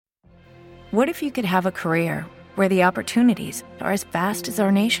What if you could have a career where the opportunities are as vast as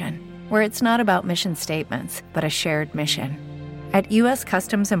our nation, where it's not about mission statements, but a shared mission? At U.S.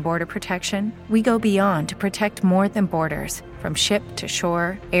 Customs and Border Protection, we go beyond to protect more than borders. From ship to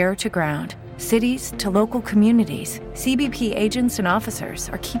shore, air to ground, cities to local communities, CBP agents and officers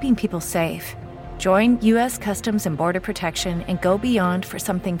are keeping people safe. Join U.S. Customs and Border Protection and go beyond for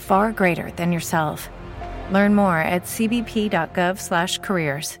something far greater than yourself. Learn more at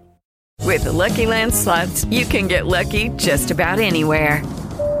cbp.gov/careers. With the Lucky Land Slots, you can get lucky just about anywhere.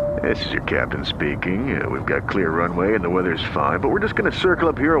 This is your captain speaking. We've got clear runway and the weather's fine, but we're just going to circle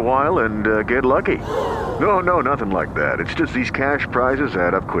up here a while and get lucky. No, nothing like that. It's just these cash prizes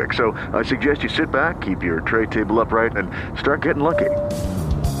add up quick. So I suggest you sit back, keep your tray table upright, and start getting lucky.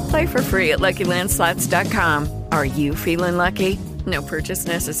 Play for free at LuckyLandSlots.com. Are you feeling lucky? No purchase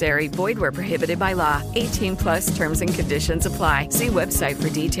necessary. Void where prohibited by law. 18 plus terms and conditions apply. See website for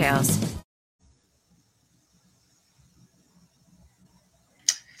details.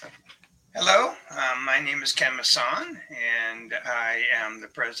 Hello, my name is Ken Masson, and I am the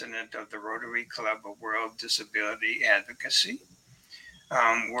president of the Rotary Club of World Disability Advocacy.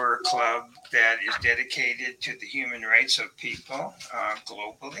 We're a club that is dedicated to the human rights of people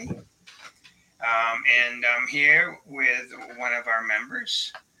globally. And I'm here with one of our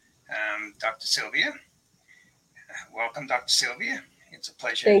members, Dr. Sylvia. Welcome, Dr. Sylvia. It's a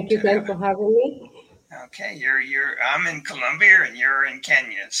pleasure. Thank you. Thanks for having me. Okay, I'm in Colombia and you're in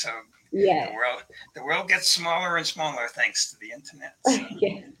Kenya, so yeah, the world gets smaller and smaller thanks to the internet. So.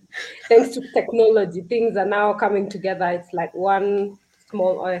 Yeah. Thanks to technology, things are now coming together. It's like one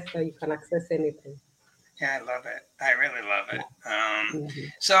small oyster, you can access anything. Yeah, I love it. I really love it.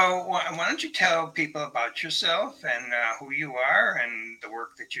 So why don't you tell people about yourself and who you are and the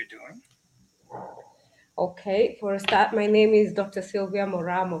work that you're doing? Okay, for a start, my name is Dr. Sylvia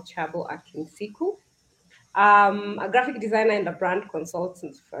Mora Mochabo Akinsiku. A graphic designer and a brand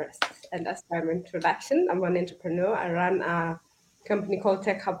consultant first. And that's my introduction. I'm an entrepreneur. I run a company called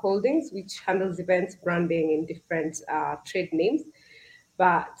Tech Hub Holdings, which handles events, branding in different trade names.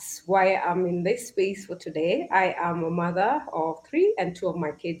 But why I'm in this space for today, I am a mother of 3 and 2 of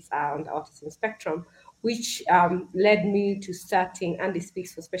my kids are on the autism spectrum, which led me to starting Andy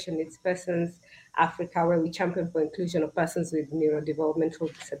Speaks for Special Needs Persons Africa, where we champion for inclusion of persons with neurodevelopmental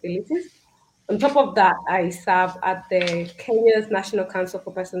disabilities. On top of that, I serve at the Kenya's National Council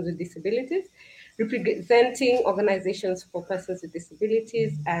for Persons with Disabilities, representing organizations for persons with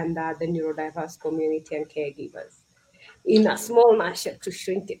disabilities and the neurodiverse community and caregivers. In a small nutshell, to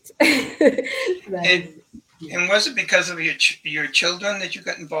shrink it. And was it because of your children that you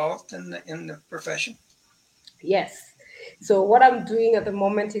got involved in the profession? Yes. So what I'm doing at the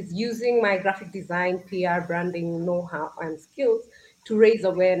moment is using my graphic design, PR, branding, know-how, and skills to raise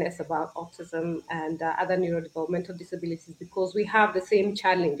awareness about autism and other neurodevelopmental disabilities, because we have the same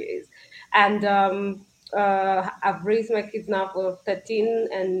challenges. And I've raised my kids now for 13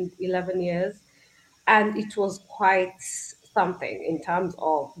 and 11 years. And it was quite something in terms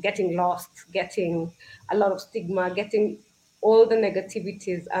of getting lost, getting a lot of stigma, getting all the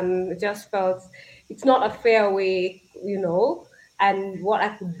negativities, and just felt it's not a fair way, and what I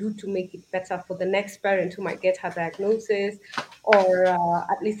could do to make it better for the next parent who might get her diagnosis, or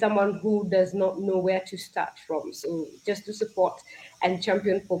at least someone who does not know where to start from. So just to support and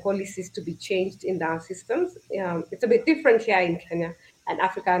champion for policies to be changed in our systems. It's a bit different here in Kenya and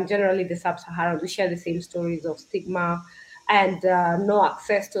Africa, and generally the sub-Saharan. We share the same stories of stigma and no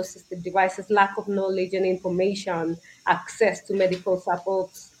access to assistive devices, lack of knowledge and information, access to medical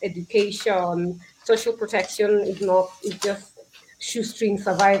support, education, social protection is just shoestring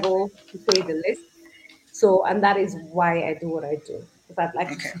survival, to say the least. So, and that is why I do what I do, because I'd like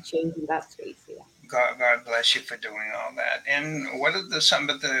to see change in that space. Yeah. God bless you for doing all that. And what are some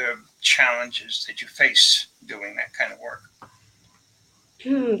of the challenges that you face doing that kind of work?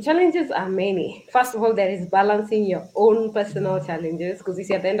 Challenges are many. First of all, there is balancing your own personal challenges, because you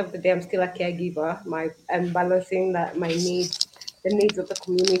see, at the end of the day, I'm still a caregiver. I'm balancing my needs, the needs of the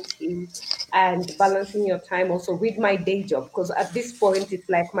community, and balancing your time also with my day job. Because at this point, it's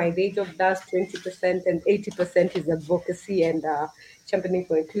like my day job does 20% and 80% is advocacy and championing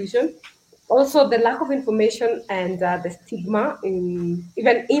for inclusion. Also, the lack of information and the stigma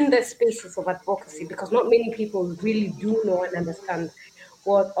even in the spaces of advocacy, because not many people really do know and understand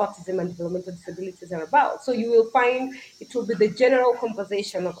what autism and developmental disabilities are about. So you will find it will be the general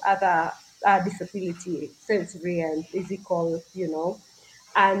conversation of other disability, sensory and physical,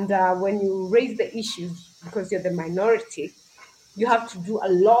 And when you raise the issues, because you're the minority, you have to do a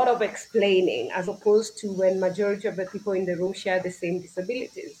lot of explaining, as opposed to when majority of the people in the room share the same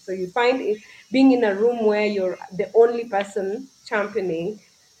disabilities. So you find it, being in a room where you're the only person championing,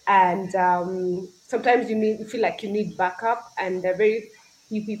 and sometimes you feel like you need backup, and there are very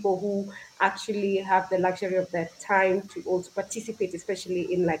few people who actually have the luxury of their time to also participate,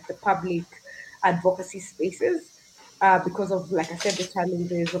 especially in like the public advocacy spaces, because of, like I said, the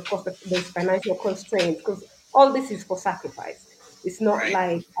challenges. Of course, there's financial constraints, because all this is for sacrifice. It's not Right.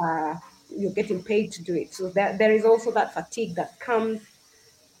 like you're getting paid to do it. So there is also that fatigue that comes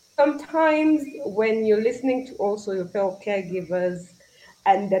sometimes when you're listening to also your fellow caregivers,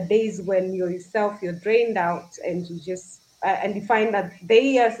 and the days when you're yourself, you're drained out, and you just and you find that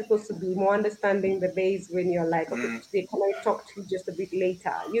they are supposed to be more understanding. The days when you're like, okay, Mm, today can I talk to you just a bit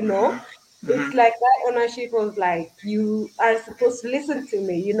later, mm-hmm, it's like that ownership was like, you are supposed to listen to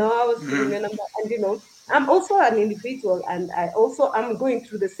me. I was feeling, mm-hmm, and I'm also an individual, and I also am going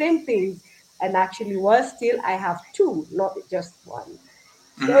through the same things, and actually was still I have two, not just one.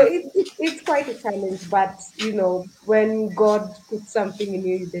 So mm-hmm. it's quite a challenge, but when God puts something in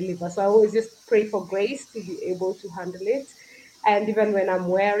you, you deliver. So I always just pray for grace to be able to handle it, and even when I'm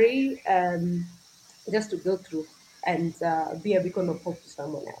weary, just to go through and be a beacon of hope to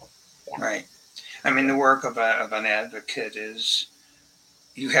someone else. Yeah. Right. I mean, the work of an advocate is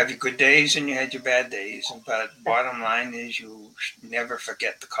you have your good days and you had your bad days, but That, bottom line is you never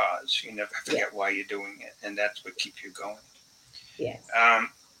forget the cause. You never yeah. forget why you're doing it, and that's what keeps you going. Yes.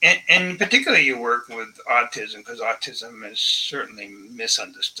 And particularly you work with autism, because autism is certainly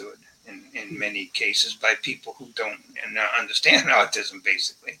misunderstood in many cases by people who don't understand autism,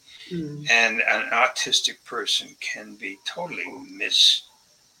 basically. Mm. And an autistic person can be totally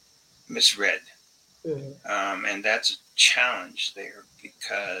misread. Mm. And that's a challenge there,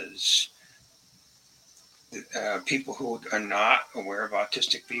 because people who are not aware of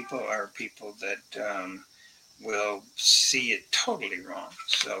autistic people are people that will see it totally wrong.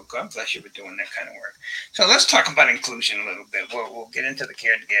 So God bless you for doing that kind of work. So let's talk about inclusion a little bit. We'll get into the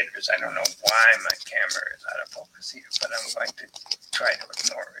caregivers. I don't know why my camera is out of focus here, but I'm going to try to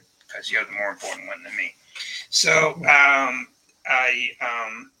ignore it because you're the more important one than me. So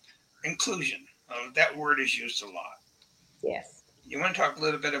inclusion. That word is used a lot. Yes. You want to talk a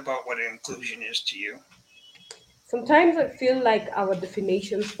little bit about what inclusion is to you? Sometimes I feel like our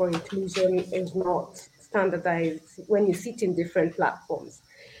definitions for inclusion is not standardized when you sit in different platforms.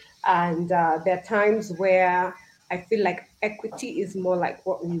 And there are times where I feel like equity is more like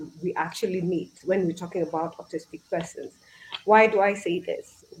what we actually need when we're talking about autistic persons. Why do I say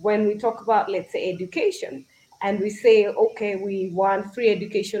this? When we talk about, let's say, education, and we say, okay, we want free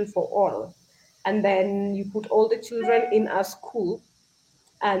education for all, and then you put all the children in a school,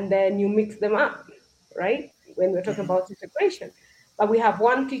 and then you mix them up, right? When we're talking Mm-hmm. about integration. But we have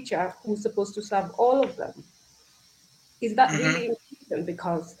one teacher who's supposed to serve all of them. Is that Mm-hmm. really inclusion?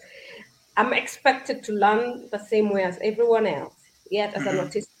 Because I'm expected to learn the same way as everyone else. Yet, as an Mm-hmm.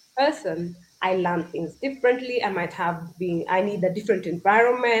 autistic person, I learn things differently. I need a different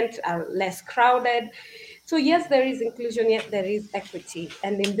environment, less crowded. So, yes, there is inclusion, yet there is equity.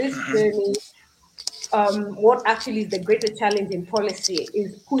 And in this Mm-hmm. journey, what actually is the greatest challenge in policy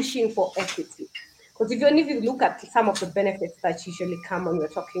is pushing for equity. Because even if you look at some of the benefits that usually come when we're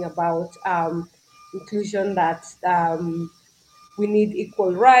talking about inclusion, that we need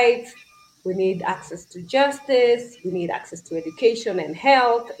equal rights, we need access to justice, we need access to education and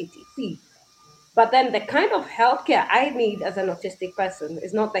health, etc. But then the kind of healthcare I need as an autistic person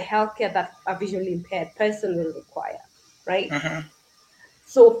is not the healthcare that a visually impaired person will require, right? Mm-hmm.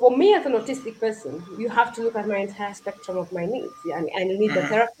 So for me as an autistic person, you have to look at my entire spectrum of my needs. Yeah, I need the Mm-hmm.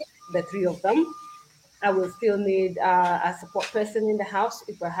 therapist, the three of them. I will still need a support person in the house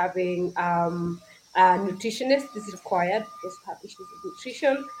if we're having a nutritionist. This is required for those who have issues with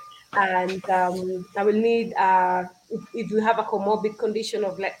nutrition. And I will need, if you have a comorbid condition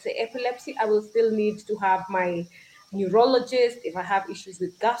of, let's say, epilepsy, I will still need to have my neurologist. If I have issues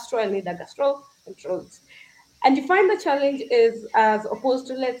with gastro, I need a gastroenterologist. And you find the challenge is, as opposed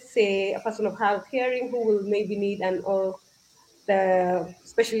to, let's say, a person of hard hearing who will maybe need an or the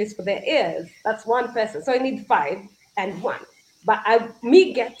specialist for their ears. That's one person. So I need five and one. But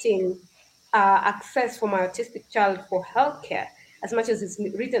me getting access for my autistic child for healthcare, as much as it's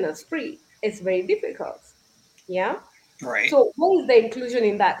written as free, is very difficult. Yeah. Right. So what is the inclusion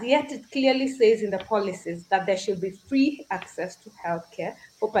in that? Yet it clearly says in the policies that there should be free access to healthcare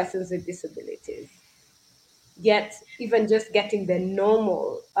for persons with disabilities. Yet even just getting the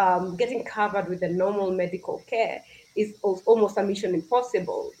normal, getting covered with the normal medical care is almost a mission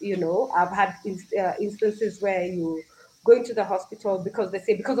impossible. I've had instances where you going to the hospital because they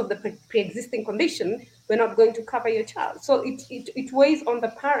say because of the pre-existing condition, we're not going to cover your child. So it weighs on the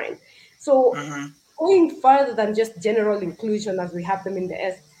parent. So going further than just general inclusion as we have them in the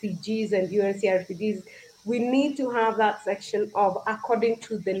SCGs and UNCRPDs, we need to have that section of according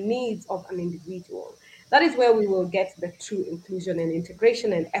to the needs of an individual. That is where we will get the true inclusion and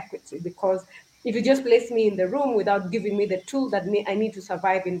integration and equity, because if you just place me in the room without giving me the tool that I need to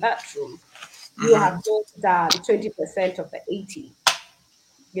survive in that room, you have just done 20% of the 80,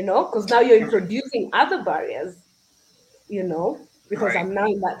 because now you're introducing other barriers, because Right. I'm now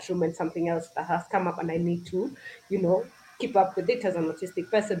in that room and something else that has come up and I need to, keep up with it as an autistic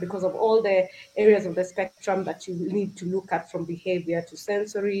person because of all the areas of the spectrum that you need to look at, from behavior to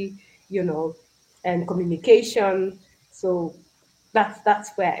sensory, and communication. So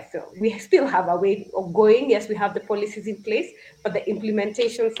that's where I feel we still have a way of going. Yes, we have the policies in place, but the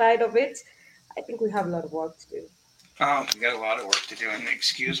implementation side of it, I think we have a lot of work to do. Oh, we got a lot of work to do. And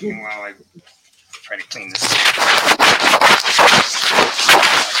excuse me while I try to clean this.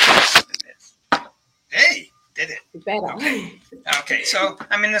 Hey, did it. Better. Okay, so,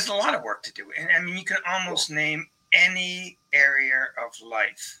 there's a lot of work to do. And, you can almost name any area of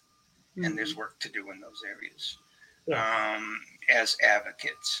life, and there's work to do in those areas. Yes. As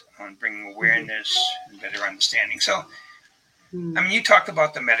advocates on bringing awareness and better understanding. So, you talked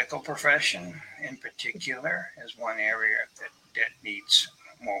about the medical profession in particular as one area that needs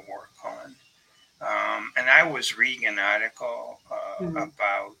more work on. And I was reading an article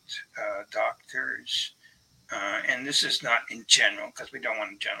about doctors, and this is not in general because we don't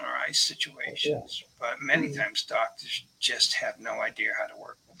want to generalize situations, but many times doctors just have no idea how to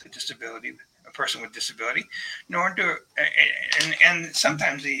work with a person with disability, nor do, and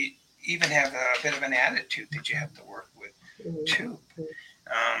sometimes they even have a bit of an attitude that you have to work with too.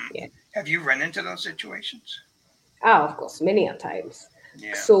 Have you run into those situations? Of course, many a times.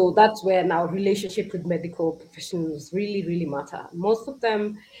 Yeah. So that's where now relationship with medical professionals really, really matter. Most of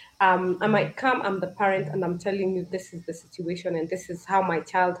them, I might come, I'm the parent, and I'm telling you this is the situation and this is how my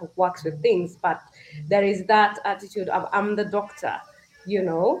child works with things. But there is that attitude of I'm the doctor,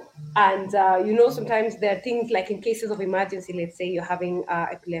 and sometimes there are things like in cases of emergency, let's say you're having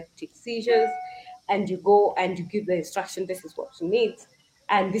epileptic seizures, and you go and you give the instruction, this is what you need,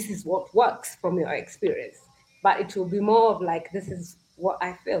 and this is what works from your experience. But it will be more of like, this is what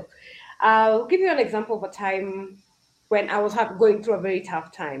I feel. I'll give you an example of a time when I was going through a very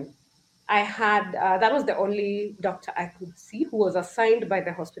tough time. I had, that was the only doctor I could see who was assigned by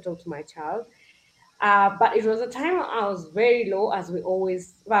the hospital to my child. But it was a time I was very low, as we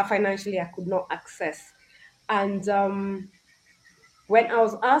always, well, financially, I could not access. And when I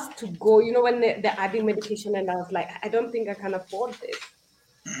was asked to go, when they're adding medication, and I was like, I don't think I can afford this.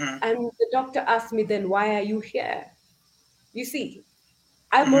 And the doctor asked me, then why are you here? You see,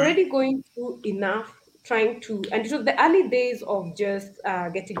 I'm already going through enough trying to, and it was the early days of just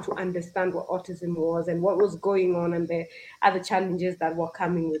getting to understand what autism was and what was going on and the other challenges that were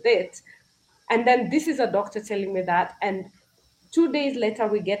coming with it. And then this is a doctor telling me that. And 2 days later,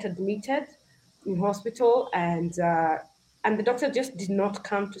 we get admitted in hospital, and the doctor just did not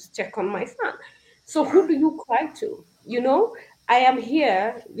come to check on my son. So who do you cry to? I am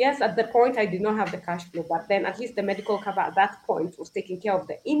here. Yes, at the point I did not have the cash flow, but then at least the medical cover at that point was taking care of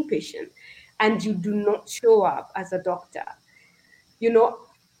the inpatient, and you do not show up as a doctor.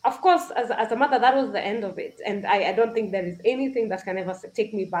 Of course, as a mother, that was the end of it. And I don't think there is anything that can ever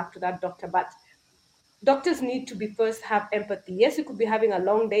take me back to that doctor. But doctors need to be first have empathy. Yes, you could be having a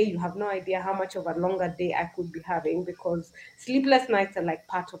long day. You have no idea how much of a longer day I could be having, because sleepless nights are like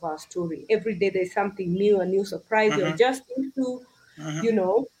part of our story. Every day there's something new, a new surprise you're adjusting to,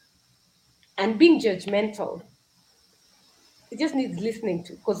 and being judgmental. It just needs listening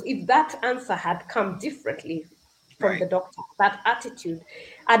to, because if that answer had come differently from the doctor, that attitude,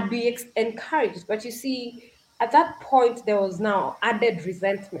 I'd be encouraged. But you see, at that point, there was now added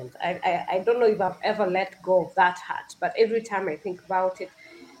resentment. I don't know if I've ever let go of that hurt, but every time I think about it,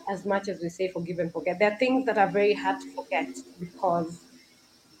 as much as we say forgive and forget, there are things that are very hard to forget, because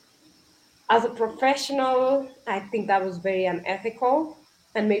as a professional, I think that was very unethical,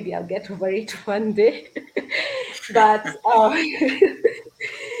 and maybe I'll get over it one day. But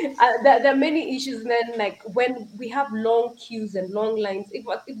there are many issues. Then, like when we have long queues and long lines, if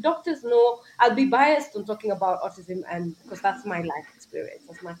doctors know, I'll be biased on talking about autism, and because that's my life experience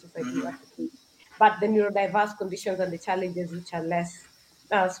as much as I do advocate. But the neurodiverse conditions and the challenges which are less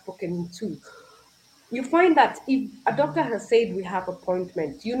spoken to, you find that if a doctor has said we have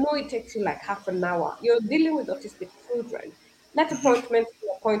appointments, it takes you like half an hour. You're dealing with autistic children. Let appointment be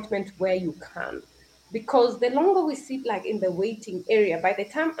appointment where you can. because the longer we sit like in the waiting area, by the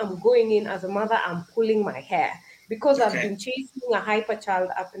time I'm going in as a mother, I'm pulling my hair because I've Okay. been chasing a hyper child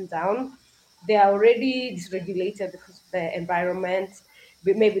up and down. They are already dysregulated because of the environment.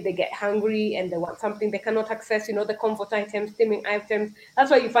 Maybe they get hungry and they want something they cannot access, the comfort items, steaming items.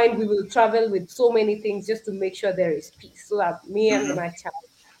 That's why you find we will travel with so many things just to make sure there is peace, so that me and Mm-hmm. my child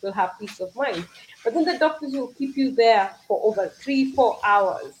will have peace of mind. But then the doctors will keep you there for over 3 4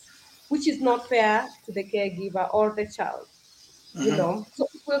 hours, which is not fair to the caregiver or the child. Mm-hmm. So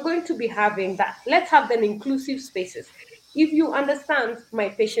if we're going to be having that, let's have then inclusive spaces. If you understand my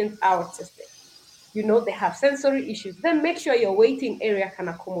patients are autistic, they have sensory issues, then make sure your waiting area can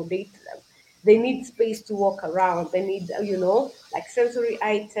accommodate them. They need space to walk around. They need, like sensory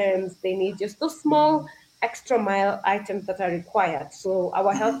items. They need just those small extra mile items that are required. So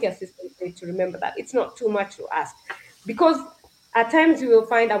our Mm-hmm. healthcare systems need to remember that it's not too much to ask, because at times you will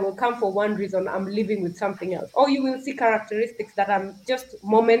find I will come for one reason, I'm living with something else, or you will see characteristics that are just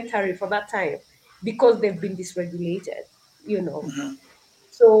momentary for that time because they've been dysregulated. You know, Mm-hmm.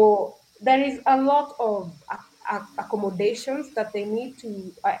 so there is a lot of accommodations that they need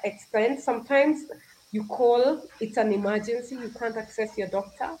to extend. Sometimes you call, it's an emergency, you can't access your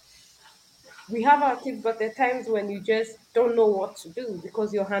doctor. We have our kids, but there are times when you just don't know what to do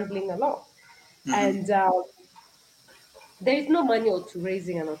because you're handling a lot. Mm-hmm. And there is no manual to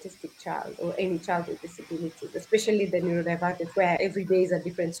raising an autistic child or any child with disabilities, especially the neurodivergent, where every day is a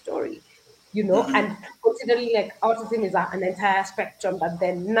different story, Mm-hmm. and considering like autism is an entire spectrum, but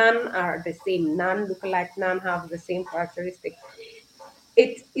then none are the same, none look alike, none have the same characteristics.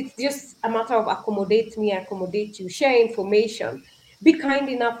 It's just a matter of accommodate me, accommodate you, share information, be kind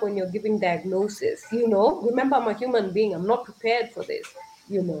enough when you're giving diagnosis. Remember, I'm a human being, I'm not prepared for this.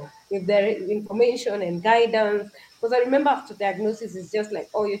 If there is information and guidance, because I remember after diagnosis it's just like,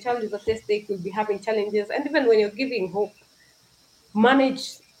 oh, your child is autistic, will be having challenges. And even when you're giving hope,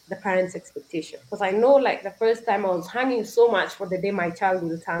 manage the parents' expectation. Because I know, like, the first time I was hanging so much for the day my child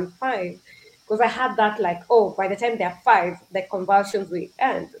will turn 5, because I had that, like, oh, by the time they're 5, the convulsions will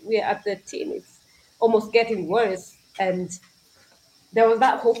end. We're at 13, it's almost getting worse. And there was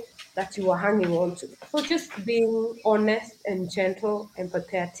that hope that you were hanging on to. So just being honest and gentle,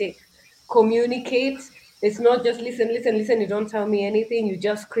 empathetic, communicate. It's not just listen, listen, listen. You don't tell me anything. You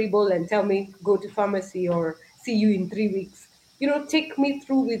just scribble and tell me go to pharmacy or see you in 3 weeks. Take me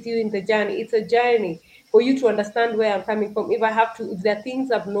through with you in the journey. It's a journey for you to understand where I'm coming from. If there are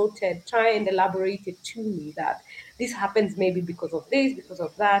things I've noted, try and elaborate it to me that this happens maybe because of this, because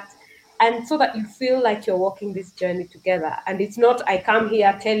of that, and so that you feel like you're walking this journey together. And it's not I come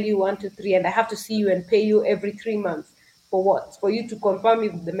here, tell you 1 2 3, and I have to see you and pay you every 3 months. For what? For you to confirm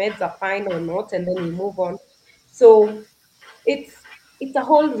if the meds are fine or not, and then we move on. So it's a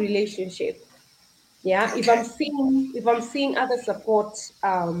whole relationship. Yeah, if Okay. I'm seeing other support,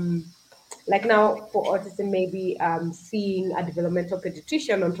 like now for autism, maybe seeing a developmental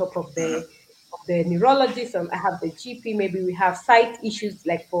pediatrician on top of Mm-hmm. the neurologist, and I have the GP. Maybe we have sight issues,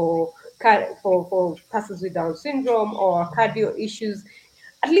 like for persons with Down syndrome, or cardio issues.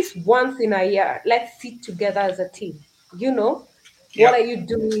 At least once in a year, let's sit together as a team. What are Yep. you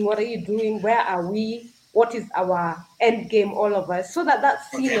doing? What are you doing? Where are we? What is our end game? All of us, so that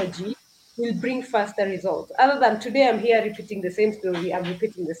Okay. synergy will bring faster results. Other than today, I'm here repeating the same story, I'm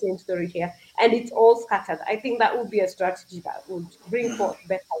repeating the same story here, and it's all scattered. I think that would be a strategy that would bring Mm-hmm. forth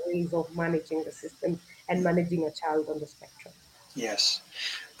better ways of managing the system and managing a child on the spectrum. Yes.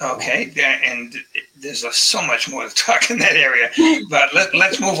 Okay. And there's so much more to talk in that area, but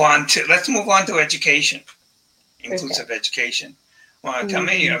let's move on to education, Okay. inclusive education. Tell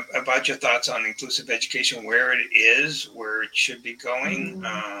me Mm, about your thoughts on inclusive education, where it is, where it should be going,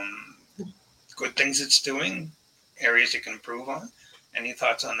 mm. good things it's doing, areas it can improve on. Any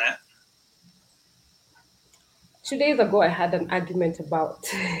thoughts on that? 2 days ago, I had an argument about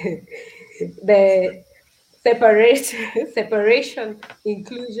the separate separation,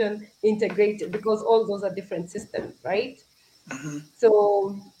 inclusion, integrated, because all those are different systems, right? Mm-hmm.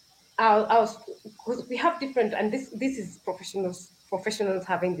 So I was, because we have different, and this is professionals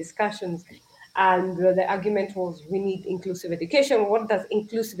having discussions, and the argument was we need inclusive education. What does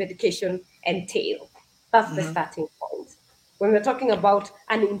inclusive education entail? That's the Mm-hmm. starting point. When we're talking about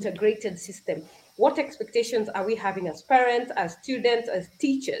an integrated system, what expectations are we having as parents, as students, as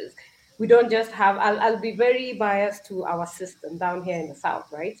teachers? We don't just have, I'll be very biased to our system down here in the South,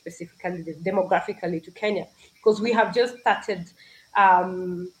 right? Specifically, demographically to Kenya, because we have just started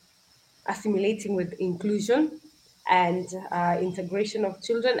um, assimilating with inclusion and integration of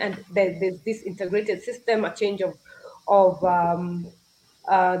children. And there's this integrated system, a change of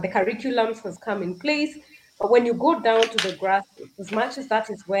The curriculums has come in place. But when you go down to the grassroots, as much as that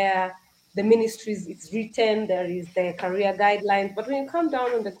is where the ministries it's written, there is the career guidelines. But when you come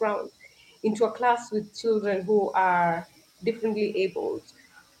down on the ground into a class with children who are differently abled,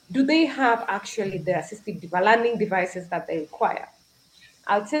 do they have actually the learning devices that they require?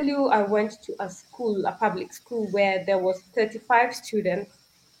 I'll tell you, I went to a school, a public school, where there was 35 students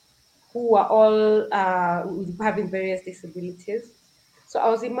who were all having various disabilities. So I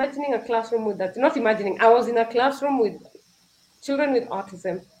was imagining a classroom with that. Not imagining, I was in a classroom with children with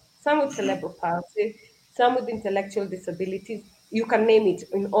autism, some with cerebral palsy, some with intellectual disabilities. You can name it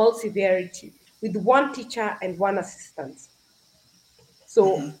in all severity, with one teacher and one assistant.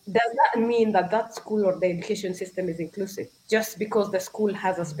 So does that mean that that school or the education system is inclusive just because the school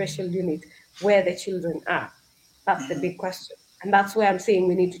has a special unit where the children are? That's the big question. And that's where I'm saying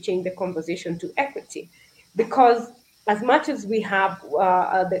we need to change the conversation to equity. Because as much as we have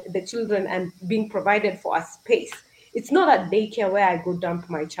the children and being provided for a space, it's not a daycare where I go dump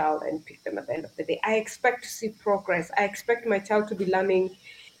my child and pick them at the end of the day. I expect to see progress. I expect my child to be learning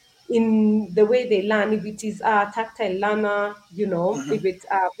in the way they learn, if it is a tactile learner, if it's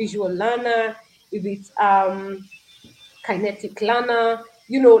a visual learner, if it's kinetic learner,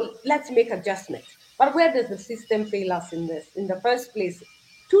 let's make adjustments. But where does the system fail us in this? In the first place,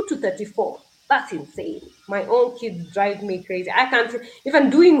 2 to 34, that's insane. My own kids drive me crazy. I can't, if I'm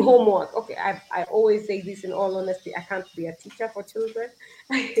doing homework, okay, I always say this in all honesty, I can't be a teacher for children.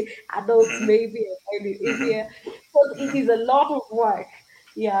 Adults maybe, I find it easier. But it is a lot of work,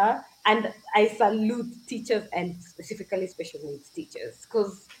 yeah. And I salute teachers and specifically special needs teachers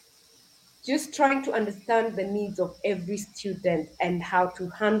because just trying to understand the needs of every student and how to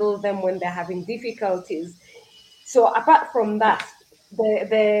handle them when they're having difficulties. So apart from that,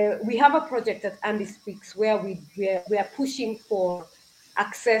 we have a project at Andy Speaks where we are pushing for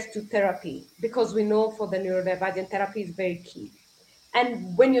access to therapy because we know for the neurodivergent therapy is very key.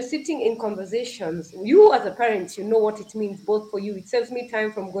 And when you're sitting in conversations, you as a parent, you know what it means both for you. It saves me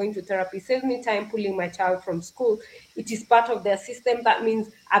time from going to therapy, it saves me time pulling my child from school. It is part of their system. That means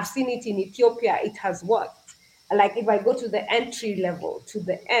I've seen it in Ethiopia, it has worked. Like if I go to the entry level, to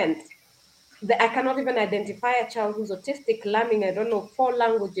the end, I cannot even identify a child who's autistic learning, I don't know, 4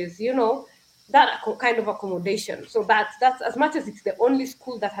 languages, that kind of accommodation. So that's as much as it's the only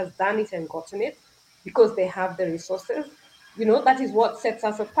school that has done it and gotten it because they have the resources, that is what sets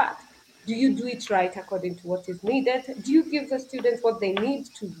us apart. Do you do it right according to what is needed? Do you give the students what they need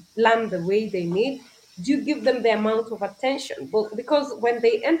to learn the way they need? Do you give them the amount of attention? But because when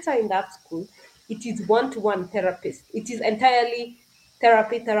they enter in that school, it is one-to-one therapist. It is entirely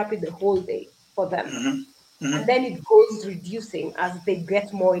therapy the whole day for them. And then it goes reducing as they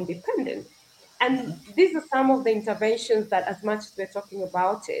get more independent. And these are some of the interventions that, as much as we're talking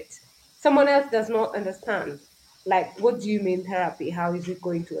about it, someone else does not understand. Like, what do you mean therapy? How is it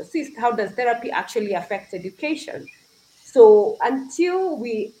going to assist? How does therapy actually affect education? So until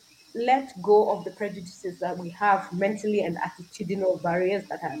we let go of the prejudices that we have mentally and attitudinal barriers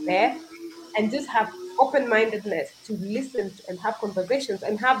that are there, and just have open-mindedness to listen and have conversations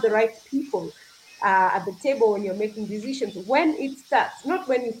and have the right people at the table when you're making decisions. When it starts, not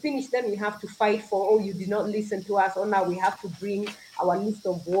when you finish, then we have to fight for, oh, you did not listen to us, or now we have to bring our list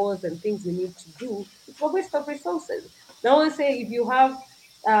of wars and things we need to do. It's a waste of resources. Now, I say if you have,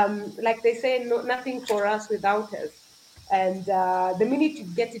 like they say, no, nothing for us without us. And the minute you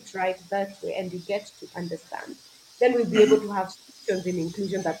get it right that way and you get to understand, then we'll be able to have solutions in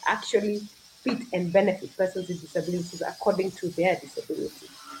inclusion that actually fit and benefit persons with disabilities according to their disability.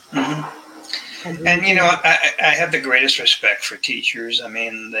 And I have the greatest respect for teachers. I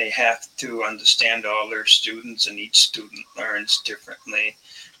mean, they have to understand all their students, and each student learns differently.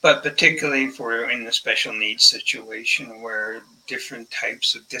 But particularly for in the special needs situation where different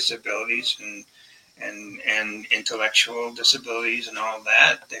types of disabilities and intellectual disabilities and all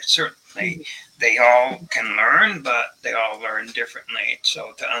that, they certainly they all can learn, but they all learn differently.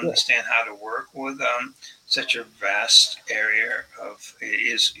 So to understand how to work with such a vast area of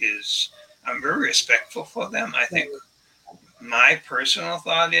is I'm very respectful for them. I think my personal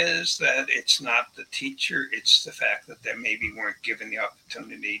thought is that it's not the teacher, it's the fact that they maybe weren't given the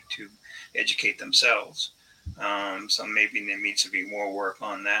opportunity to educate themselves. So maybe there needs to be more work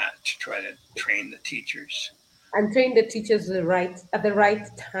on that to try to train the teachers. And train the teachers at the right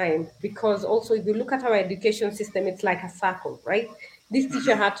time, because also if you look at our education system, it's like a circle, right? This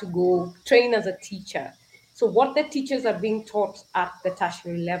teacher had to go train as a teacher. So what the teachers are being taught at the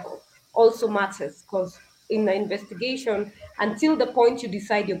tertiary level also matters, because in the investigation, until the point you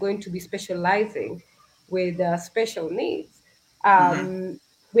decide you're going to be specializing with special needs,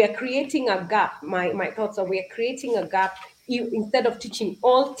 We are creating a gap. My thoughts are we are creating a gap instead of teaching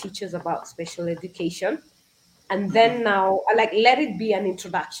all teachers about special education. And then now, like, let it be an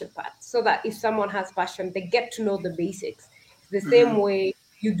introduction part so that if someone has passion, they get to know the basics. It's the same way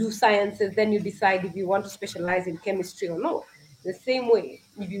you do sciences, then you decide if you want to specialize in chemistry or not. The same way,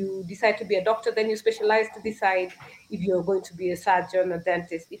 if you decide to be a doctor, then you specialize to decide if you're going to be a surgeon, a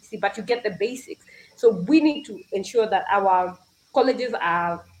dentist, etc. But you get the basics. So we need to ensure that our colleges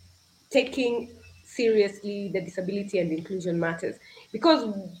are taking seriously the disability and inclusion matters,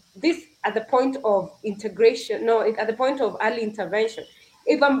 because this at the point of integration, no, at the point of early intervention,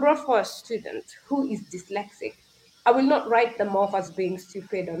 if I'm brought for a student who is dyslexic, I will not write them off as being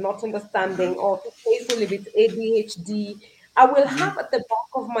stupid or not understanding or to playful if it's ADHD. I will have at the back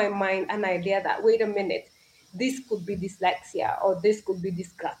of my mind an idea that, wait a minute, this could be dyslexia or this could be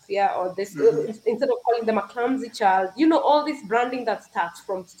dysgraphia or this, instead of calling them a clumsy child, all this branding that starts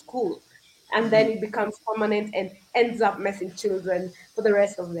from school and then it becomes permanent and ends up messing children for the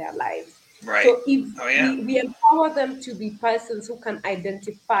rest of their lives. Right. So if Oh, yeah. we empower them to be persons who can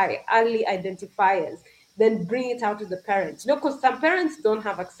identify, early identifiers, then bring it out to the parents. Because some parents don't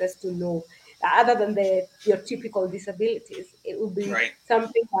have access to know, other than your typical disabilities. It will be Right.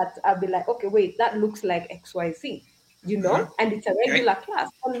 something that I'll be like, okay, wait, that looks like XYZ, and it's a regular class.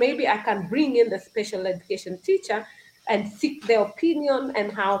 And maybe I can bring in the special education teacher and seek their opinion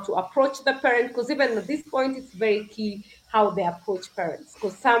and how to approach the parent, because even at this point it's very key how they approach parents,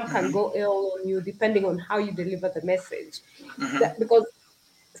 because some can go ill on you depending on how you deliver the message. Because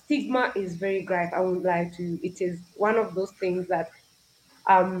stigma is very grave, I won't lie to you. It is one of those things that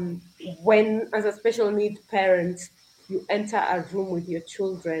when as a special needs parent you enter a room with your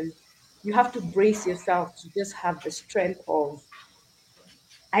children, you have to brace yourself to just have the strength of,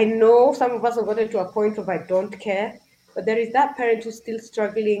 I know some of us have gotten to a point of I don't care, but there is that parent who's still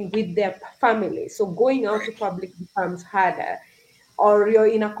struggling with their family. So going out to public becomes harder. Or you're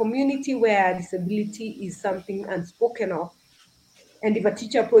in a community where disability is something unspoken of. And if a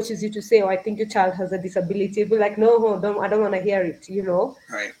teacher approaches you to say, "Oh, I think your child has a disability," you'll be like, "No, I don't want to hear it,"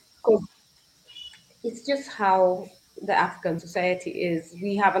 Right. Because it's just how the African society is.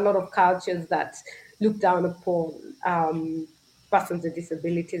 We have a lot of cultures that look down upon persons with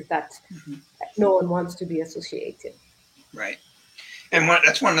disabilities that no one wants to be associated. Right. And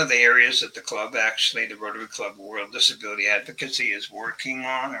that's one of the areas that the club, actually, the Rotary Club of World Disability Advocacy, is working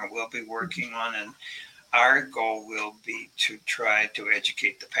on or will be working on. And our goal will be to try to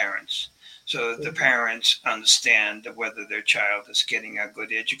educate the parents so that the parents understand whether their child is getting a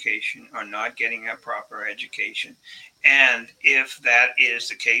good education or not getting a proper education. And if that is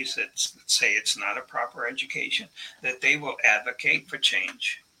the case, let's say it's not a proper education, that they will advocate for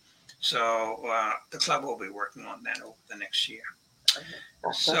change. So the club will be working on that over the next year.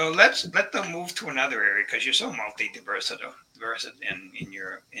 So let them move to another area, because you're so diverse in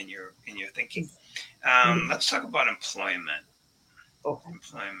your thinking. Let's talk about employment. Okay.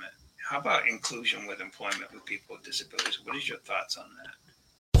 Employment. How about inclusion with employment with people with disabilities? What is your thoughts on that?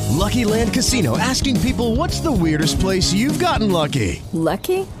 Lucky Land Casino, asking people, what's the weirdest place you've gotten lucky?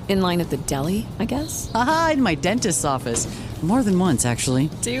 Lucky? In line at the deli, I guess? Aha, in my dentist's office. More than once,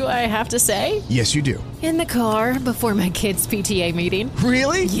 actually. Do I have to say? Yes, you do. In the car before my kids' PTA meeting.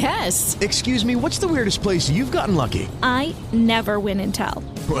 Really? Yes. Excuse me, what's the weirdest place you've gotten lucky? I never win and tell.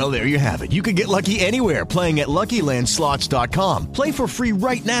 Well, there you have it. You can get lucky anywhere, playing at LuckyLandSlots.com. Play for free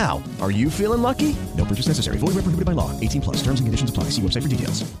right now. Are you feeling lucky? No purchase necessary. Void where prohibited by law. 18+. Terms and conditions apply. See website for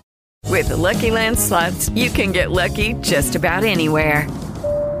details. With the Lucky Land Slots, you can get lucky just about anywhere.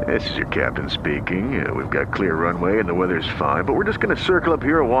 This is your captain speaking. We've got clear runway and the weather's fine, but we're just going to circle up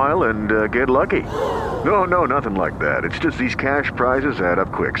here a while and get lucky. No, nothing like that. It's just these cash prizes add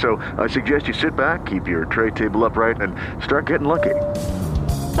up quick. So I suggest you sit back, keep your tray table upright, and start getting lucky.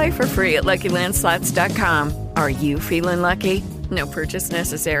 Play for free at LuckyLandSlots.com. Are you feeling lucky? No purchase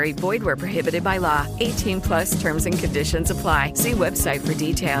necessary. Void where prohibited by law. 18+ terms and conditions apply. See website for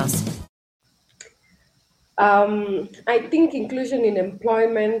details. I think inclusion in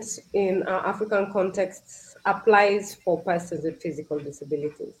employment in African contexts applies for persons with physical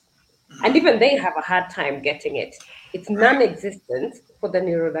disabilities. And even they have a hard time getting it. It's non-existent for the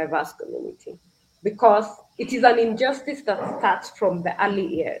neurodiverse community because it is an injustice that starts from the early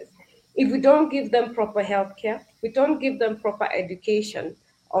years. If we don't give them proper healthcare, we don't give them proper education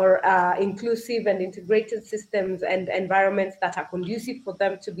or inclusive and integrated systems and environments that are conducive for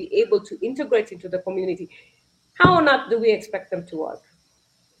them to be able to integrate into the community, how on earth do we expect them to work?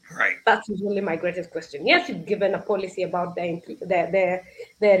 Right. That's usually my greatest question. Yes, you've given a policy about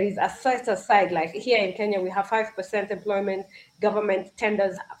there is a set aside, like here in Kenya, we have 5% employment, government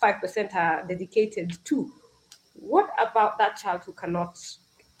tenders, 5% are dedicated to. What about that child who cannot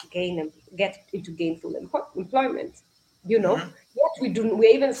get into gainful employment? Yet we're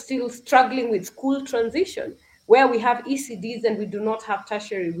even still struggling with school transition, where we have ECDs and we do not have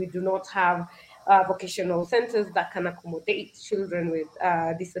tertiary, we do not have vocational centers that can accommodate children with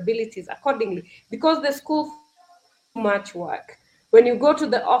disabilities accordingly, because the school focuses on too much work. When you go to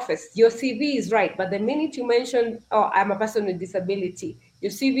the office, your CV is right, but the minute you mention, oh, I'm a person with disability,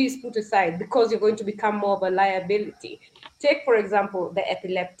 your CV is put aside because you're going to become more of a liability. Take, for example, the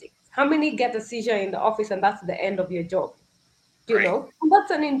epileptics. How many get a seizure in the office and that's the end of your job? Right. And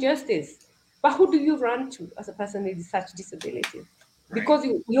that's an injustice. But who do you run to as a person with such disabilities? Right. Because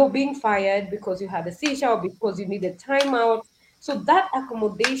you're being fired, because you had a seizure, or because you needed timeout. So that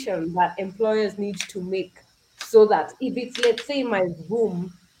accommodation that employers need to make, so that if it's, let's say, my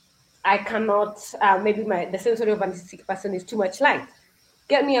room, I cannot, maybe the sensory of a sick person is too much light.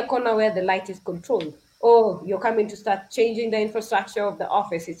 Get me a corner where the light is controlled. Oh, you're coming to start changing the infrastructure of the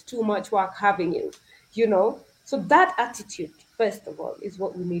office. It's too much work having you. So that attitude, first of all, is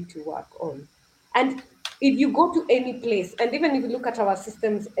what we need to work on. And if you go to any place, and even if you look at our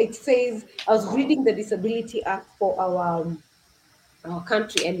systems, it says, I was reading the Disability Act for our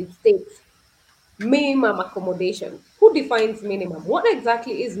country, and it states minimum accommodation. Who defines minimum? What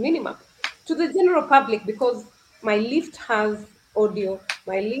exactly is minimum? To the general public, because my lift has audio,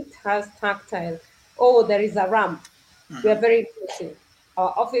 my lift has tactile. Oh, there is a ramp. We are very inclusive.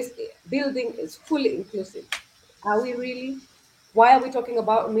 Our office building is fully inclusive. Are we really? Why are we talking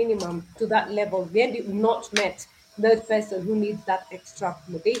about minimum to that level? We have not met the person who needs that extra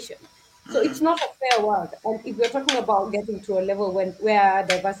accommodation. So it's not a fair world. And if we're talking about getting to a level where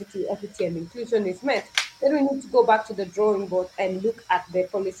diversity, equity, and inclusion is met, then we need to go back to the drawing board and look at the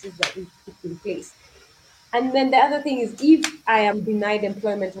policies that we put in place. And then the other thing is, if I am denied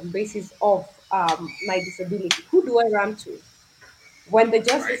employment on basis of my disability, who do I run to? When the Right.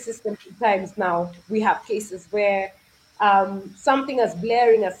 justice system, sometimes now we have cases where something as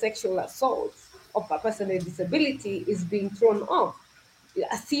blaring as sexual assault of a person with disability is being thrown off,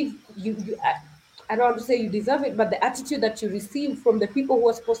 as if I don't want to say you deserve it, but the attitude that you receive from the people who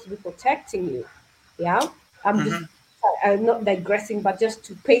are supposed to be protecting you. Yeah, I'm just, I'm not digressing, but just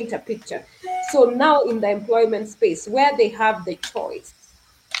to paint a picture. So now in the employment space where they have the choice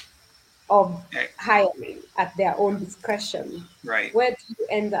of Eh, hiring at their own discretion, Right. where do you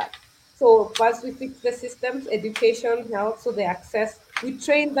end up? So first we fix the systems, education, health, so they access, we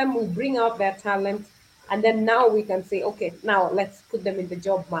train them, we bring out their talent, and then now we can say, okay, now let's put them in the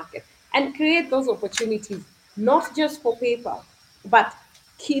job market and create those opportunities, not just for paper, but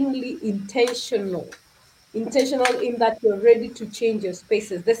keenly intentional in that you're ready to change your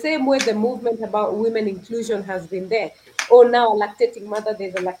spaces. The same way the movement about women inclusion has been there. Oh, now a lactating mother,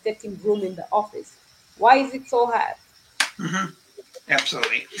 there's a lactating room in the office. Why is it so hard?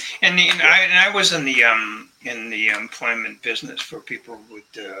 Absolutely. And I was in the employment business for people with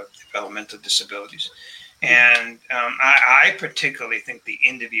developmental disabilities, and I particularly think the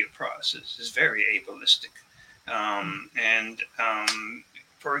interview process is very ableistic. And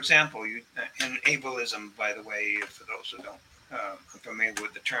For example, and ableism, by the way, for those who don't are familiar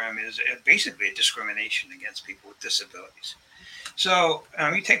with the term, is basically a discrimination against people with disabilities. So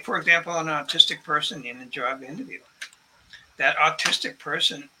you take, for example, an autistic person in a job interview. That autistic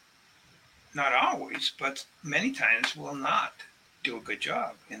person, not always, but many times, will not do a good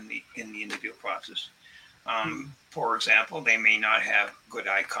job in the interview process. For example, they may not have good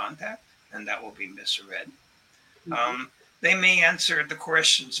eye contact, and that will be misread. Um, they may answer the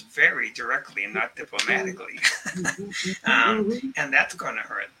questions very directly and not diplomatically, and that's going to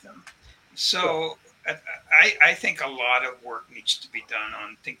hurt them. So I think a lot of work needs to be done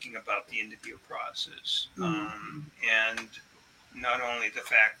on thinking about the interview process, and not only the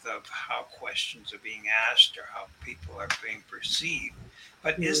fact of how questions are being asked or how people are being perceived,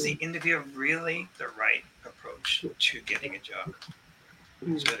 but is the interview really the right approach to getting a job?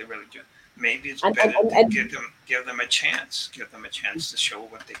 It's really good. Maybe it's And, better to and give them a chance, to show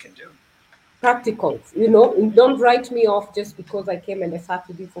what they can do. practicals, and don't write me off just because I came and I sat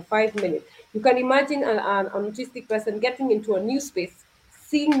with you for 5 minutes. You can imagine an autistic person getting into a new space,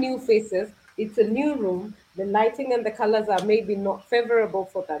 seeing new faces. It's a new room. The lighting and the colors are maybe not favorable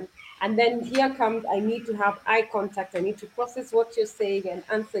for them. And then here comes, I need to have eye contact. I need to process what you're saying and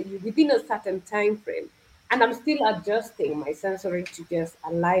answer you within a certain time frame. And I'm still adjusting my sensory to just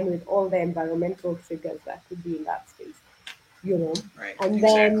align with all the environmental triggers that could be in that space. you know, Right. and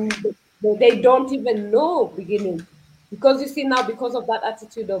then Exactly. they don't even know beginning. Because you see now, because of that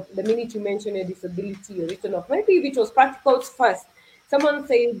attitude of the minute you mention a disability, you're written off. Maybe if it was practicals first, someone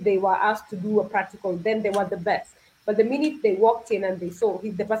said they were asked to do a practical, then they were the best. But the minute they walked in and they saw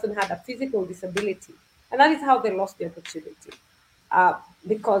the person had a physical disability, and that is how they lost the opportunity,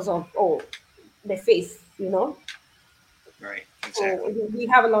 because of the face, you know. Right. So Exactly. we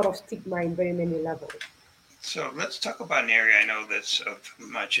have a lot of stigma in very many levels. So let's talk about an area I know that's of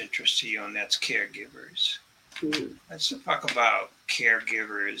much interest to you, and that's caregivers. Mm. Let's talk about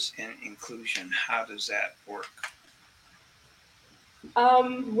caregivers and inclusion. How does that work?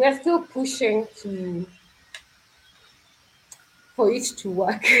 We're still pushing to for it to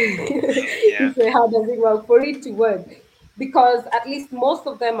work. Yeah. You say, how does it work? For it to work, because at least most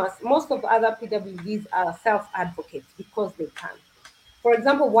of the other PWDs are self advocates because they can. For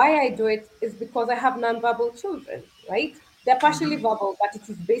example, why I do it is because I have nonverbal children, right? They're partially Hmm. verbal, but it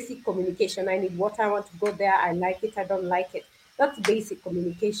is basic communication. I need water, I want to go there, I like it, I don't like it. That's basic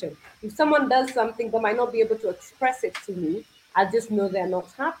communication. If someone does something, they might not be able to express it to me. I just know they're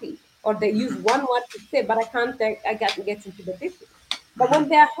not happy. Or they use Hmm. one word to say, but I can't get into the details. But Hmm. when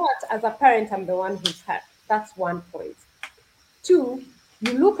they're hurt, as a parent, I'm the one who's hurt. That's one point. Two,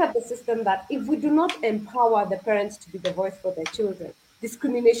 you look at the system that if we do not empower the parents to be the voice for their children,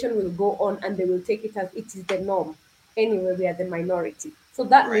 discrimination will go on and they will take it as it is the norm. Anyway, we are the minority. So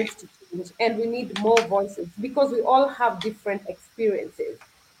that Right. needs to change. And we need more voices because we all have different experiences.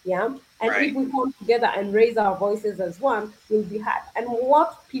 Yeah. And if Right. we come together and raise our voices as one, we'll be heard. And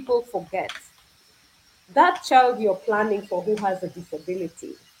what people forget, that child you're planning for who has a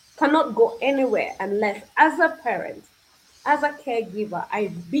disability cannot go anywhere unless, as a parent, as a caregiver, I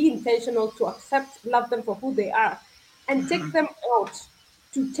be intentional to accept, love them for who they are, and Hmm. take them out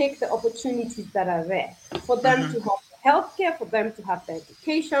to take the opportunities that are there for them Hmm. to have healthcare, for them to have the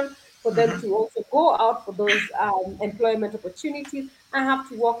education, for them Hmm. to also go out for those employment opportunities. I have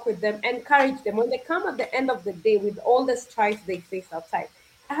to work with them, encourage them. When they come at the end of the day with all the strife they face outside,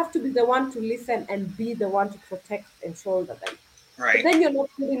 I have to be the one to listen and be the one to protect and shoulder them. But Right. then you're not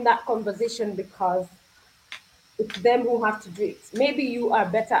putting that conversation because it's them who have to do it. Maybe you are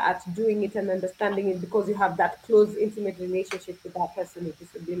better at doing it and understanding it because you have that close, intimate relationship with that person with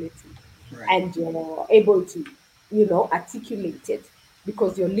disability, Right. and you're able to, articulate it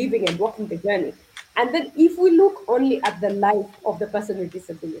because you're living and walking the journey. And then if we look only at the life of the person with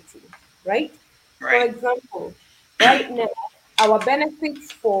disability, right? For Right. example, right now, our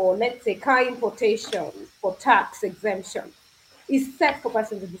benefits for, let's say, car importation for tax exemption is set for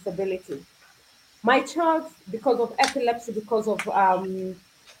persons with disability. My child, because of epilepsy, because of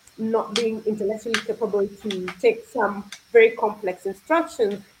not being intellectually capable to take some very complex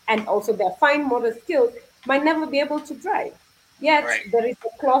instructions, and also their fine motor skills, might never be able to drive. Yet Right. there is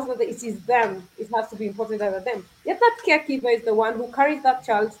a clause that it is them, it has to be imported under them. Yet that caregiver is the one who carries that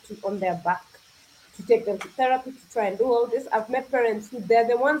child on their back to take them to therapy to try and do all this. I've met parents who they're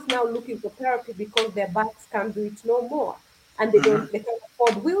the ones now looking for therapy because their backs can't do it no more, and Hmm. they can't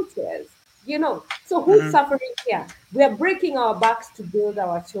afford wheelchairs. So who's Hmm. suffering here? We are breaking our backs to build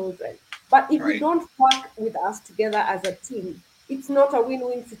our children. But if we Right. don't work with us together as a team, it's not a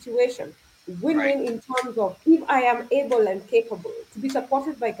win-win situation. Right. Win-win in terms of if I am able and capable to be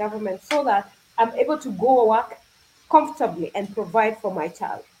supported by government so that I'm able to go work comfortably and provide for my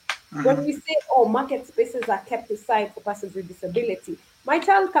child. Hmm. When we say, oh, market spaces are kept aside for persons with disability, my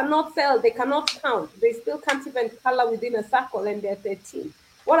child cannot sell, they cannot count, they still can't even color within a circle, and they're 13.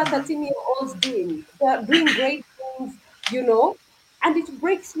 What are Hmm. 13-year-olds doing? They're doing great things, you know, and it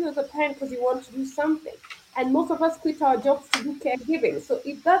breaks you as a parent because you want to do something. And most of us quit our jobs to do caregiving. So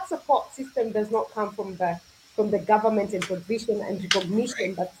if that support system does not come from the government and provision and Right.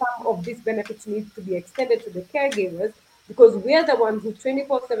 recognition that some of these benefits need to be extended to the caregivers, because we're the ones who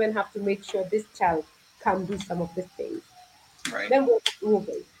 24/7 have to make sure this child can do some of these things, Right. then we're not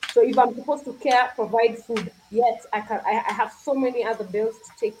moving. So if I'm supposed to care, provide food, yet I have so many other bills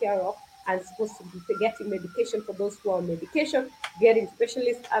to take care of. I'm supposed to be getting medication for those who are on medication, getting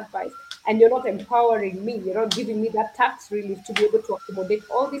specialist advice, and you're not empowering me. You're not giving me that tax relief to be able to accommodate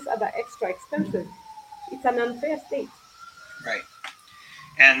all these other extra expenses. It's an unfair state. Right.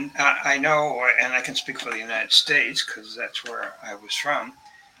 And I know, and I can speak for the United States because that's where I was from.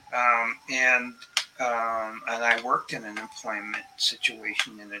 And I worked in an employment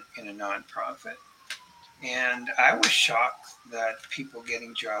situation in a nonprofit, and I was shocked that people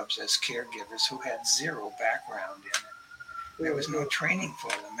getting jobs as caregivers who had zero background in it. There was no Mhm. training for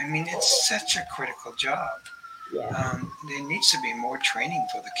them. I mean, it's such a critical job. Yeah. There needs to be more training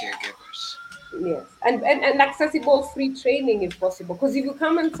for the caregivers. Yes, and accessible free training if possible. Because if you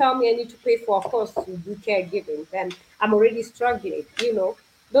come and tell me I need to pay for a course to do caregiving, then I'm already struggling.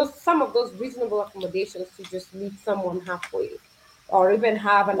 Those some of those reasonable accommodations to just meet someone halfway, or even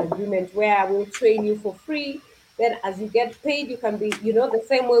have an agreement where I will train you for free. Then, as you get paid, you can be, the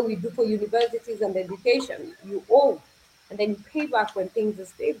same way we do for universities and education. You owe, and then you pay back when things are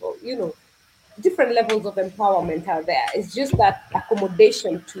stable. Different levels of empowerment are there. It's just that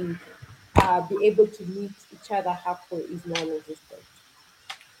accommodation to be able to meet each other halfway is non-existent.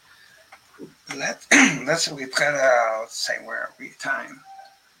 Let's say we've got let's say where are we time?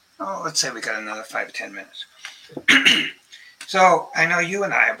 Oh, let's say we got another 5 to 10 minutes. So I know you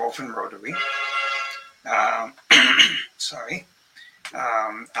and I are both in Rotary. Um, sorry.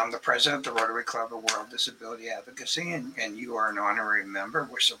 I'm the president of the Rotary Club of World Disability Advocacy, and you are an honorary member.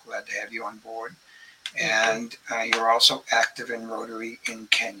 We're so glad to have you on board. And you're also active in Rotary in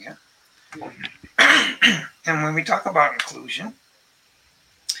Kenya. And when we talk about inclusion,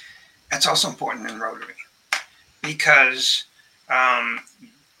 that's also important in Rotary because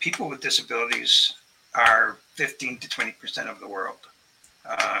people with disabilities are 15 to 20% of the world,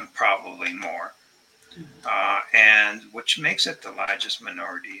 probably more, and which makes it the largest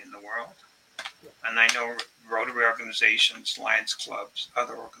minority in the world. And I know Rotary organizations, Lions clubs,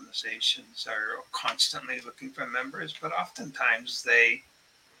 other organizations are constantly looking for members, but oftentimes they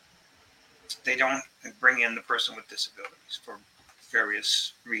don't bring in the person with disabilities for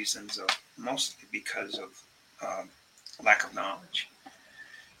various reasons, mostly because of lack of knowledge.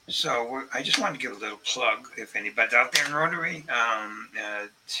 So I just wanted to give a little plug, if anybody's out there in Rotary,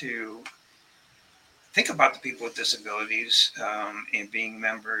 to think about the people with disabilities and being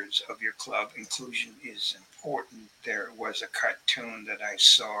members of your club. Inclusion is important. There was a cartoon that I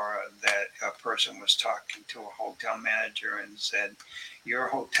saw that a person was talking to a hotel manager and said, "Your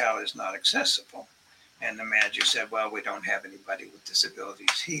hotel is not accessible." And the manager said, "Well, we don't have anybody with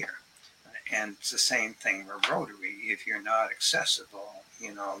disabilities here." And it's the same thing with Rotary. If you're not accessible,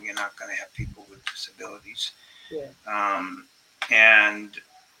 you're not going to have people with disabilities. Yeah. And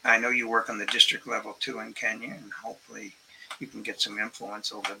I know you work on the district level too in Kenya, and hopefully you can get some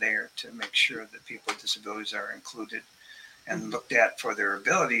influence over there to make sure that people with disabilities are included and looked at for their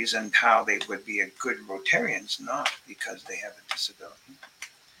abilities and how they would be a good Rotarians, not because they have a disability.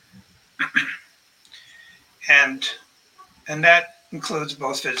 And that includes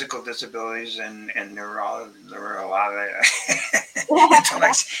both physical disabilities and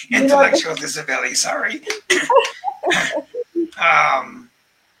intellectual disabilities. Sorry.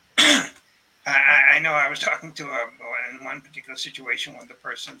 I know I was talking to in one particular situation where the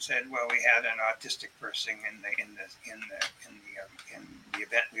person said, "Well, we had an autistic person in the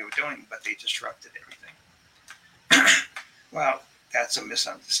event we were doing, but they disrupted everything." Well, that's a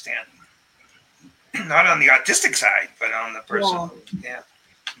misunderstanding. Not on the autistic side, but on the person. Yeah,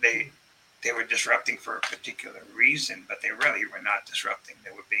 they were disrupting for a particular reason, but they really were not disrupting.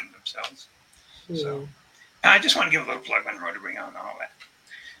 They were being themselves. So I just want to give a little plug on Rotary on all that.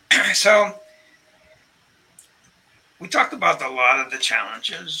 So we talked about a lot of the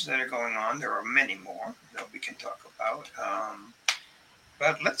challenges that are going on. There are many more that we can talk about.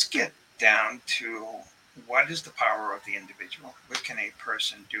 But let's get down to what is the power of the individual? What can a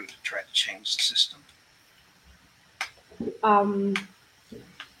person do to try to change the system?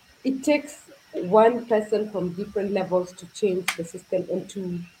 It takes one person from different levels to change the system and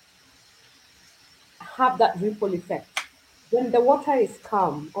to have that ripple effect. When the water is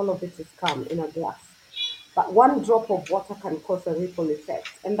calm, all of it is calm in a glass. But one drop of water can cause a ripple effect.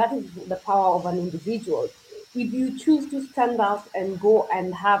 And that is the power of an individual. If you choose to stand out and go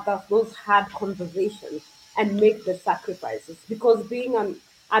and have those hard conversations and make the sacrifices, because being an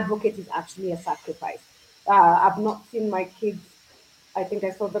advocate is actually a sacrifice. I've not seen my kids, I think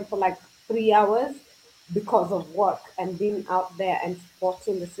I saw them for like 3 hours because of work and being out there and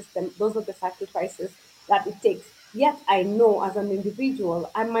supporting the system. Those are the sacrifices that it takes. Yet I know as an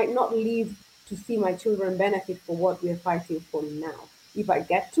individual, I might not live to see my children benefit for what we're fighting for now. If I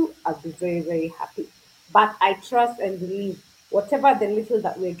get to, I'll be very, very happy. But I trust and believe whatever the little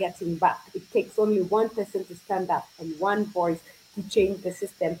that we're getting back, it takes only one person to stand up and one voice to change the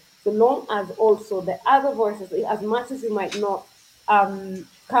system. So long as also the other voices, as much as you might not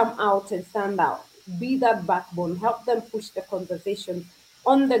come out and stand out, be that backbone, help them push the conversation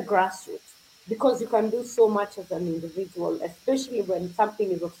on the grassroots because you can do so much as an individual, especially when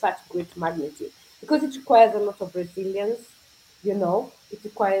something is of such great magnitude, because it requires a lot of resilience. It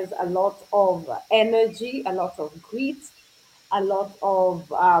requires a lot of energy, a lot of grit, a lot of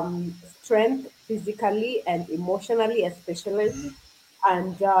strength physically and emotionally, especially.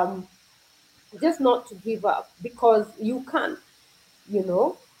 And just not to give up, because you can, you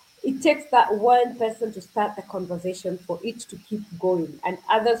know. It takes that one person to start the conversation for it to keep going and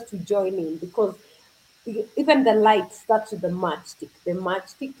others to join in, because even the light starts with the matchstick. The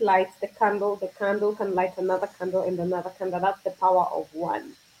matchstick lights the candle can light another candle and another candle. That's the power of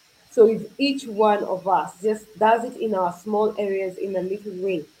one. So if each one of us just does it in our small areas in a little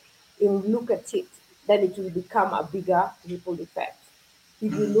way, and look at it, then it will become a bigger ripple effect.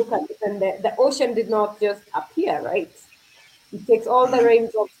 If you look at it, and the ocean did not just appear, right? It takes all the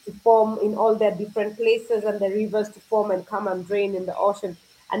raindrops to form in all their different places and the rivers to form and come and drain in the ocean.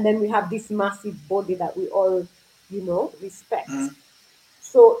 And then we have this massive body that we all, respect.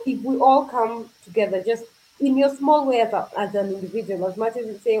 So if we all come together, just in your small way as an individual, as much as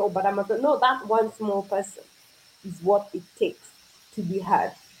you say, oh, but I'm a, no, that one small person is what it takes to be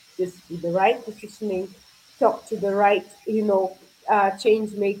heard. Just with the right positioning, talk to the right,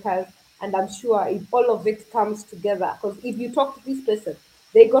 change makers. And I'm sure if all of it comes together, because if you talk to this person,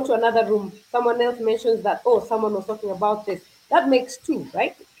 they go to another room, someone else mentions that, oh, someone was talking about this. That makes two,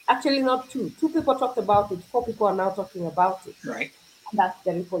 right? Actually, not two. Two people talked about it, four people are now talking about it. Right. That's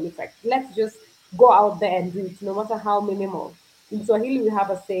the ripple effect. Let's just go out there and do it, no matter how minimal. In Swahili, we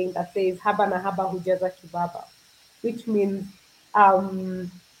have a saying that says "haba na haba hujaza kibaba," which means um,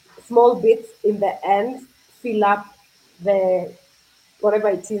 small bits in the end fill up the whatever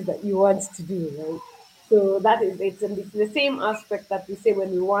it is that you want to do, right? So that is it, and it's the same aspect that we say when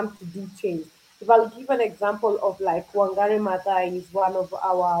we want to do change. If I'll give an example of like Wangari Maathai is one of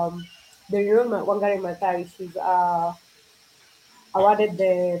our, Wangari Maathai, she's awarded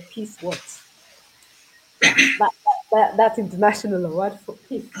the Peace what? Yeah, that's international award for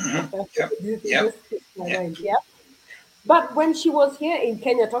peace. Yep. This Yep. just slipped my Yep. mind. Yeah. But when she was here in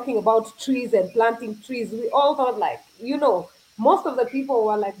Kenya talking about trees and planting trees, we all thought like, most of the people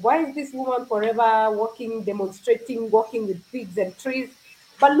were like, why is this woman forever walking, demonstrating, walking with pigs and trees?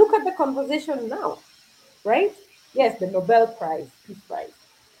 But look at the conversation now, right? Yes, the Nobel Prize, Peace Prize.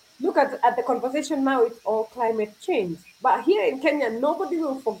 Look at the conversation now, it's all climate change. But here in Kenya, nobody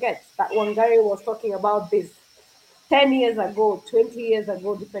will forget that Wangari was talking about this 10 years ago, 20 years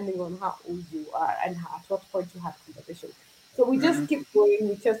ago, depending on how old you are and at what point you had conversation. So we just keep going,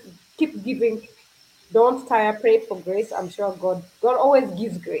 we just keep giving. Don't tire, pray for grace. I'm sure God always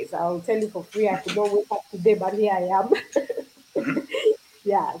gives grace. I'll tell you for free. I could not wake up today, but here I am.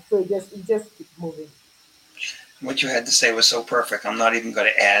 Yeah, so just keep moving. What you had to say was so perfect. I'm not even going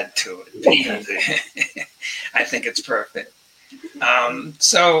to add to it because I think it's perfect. I'm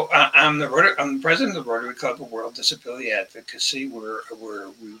the president of the Rotary Club of World Disability Advocacy. We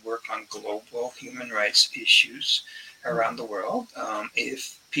work on global human rights issues around the world.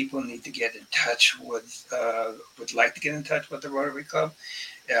 If people need to get in touch would like to get in touch with the Rotary Club,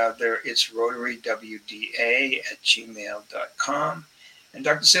 it's rotarywda@gmail.com. And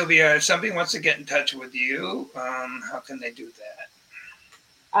Dr. Sylvia, if somebody wants to get in touch with you, how can they do that?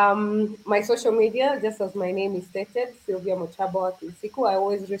 My social media, just as my name is stated, Sylvia Mochabo Akisiku, I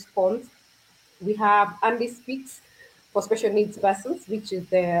always respond. We have Andy Speaks for Special Needs Persons, which is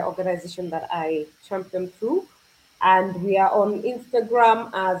the organization that I champion through. And we are on Instagram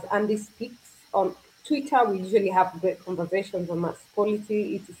as Andy Speaks. On Twitter, we usually have great conversations on mass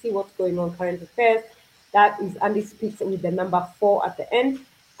equality, to see what's going on, current affairs. That is Andy Speaks with the number 4 at the end.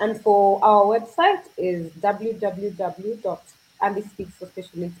 And for our website is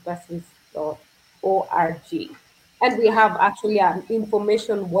www.andyspeaksforspecialneedspersons.org. And we have actually an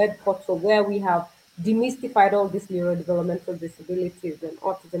information web portal where we have demystified all these neurodevelopmental disabilities and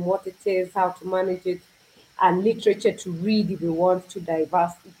autism, what it is, how to manage it, and literature to read if you want to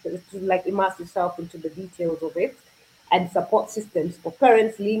like immerse yourself into the details of it, and support systems for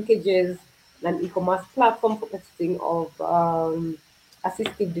parents, linkages, and e-commerce platform for purchasing of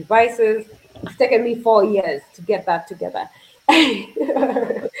assistive devices. It's taken me 4 years to get that together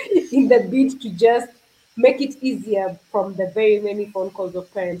in the bid to just make it easier from the very many phone calls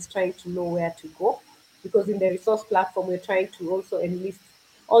of parents trying to know where to go. Because in the resource platform, we're trying to also enlist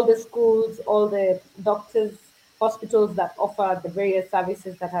all the schools, all the doctors, hospitals that offer the various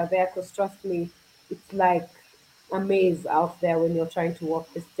services that are there. Because trust me, it's like a maze out there when you're trying to walk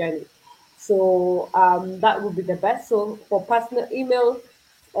this journey. So that would be the best. So for personal email,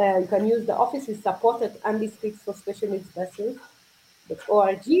 you can use the office is support at Andy Speaks for Special Needs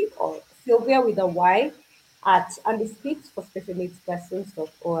Persons.org, or Sylvia with a Y at Andy Speaks for Special Needs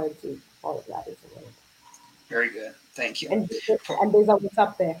Persons.org. All of that is available. Very good. Thank you. And there's a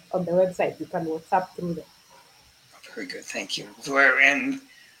WhatsApp there on the website. You can WhatsApp through there. Very good. Thank you.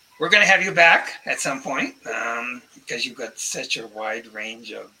 We're going to have you back at some point because you've got such a wide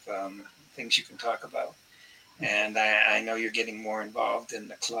range of things you can talk about. And I know you're getting more involved in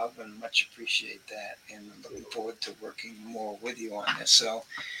the club, and much appreciate that. And looking forward to working more with you on this. So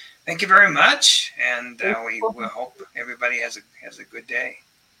thank you very much. And we hope everybody has a good day.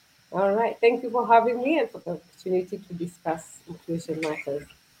 All right. Thank you for having me and for the opportunity to discuss inclusion matters.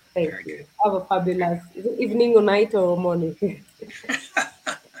 Thank Very you. good. Have a fabulous evening or night or morning.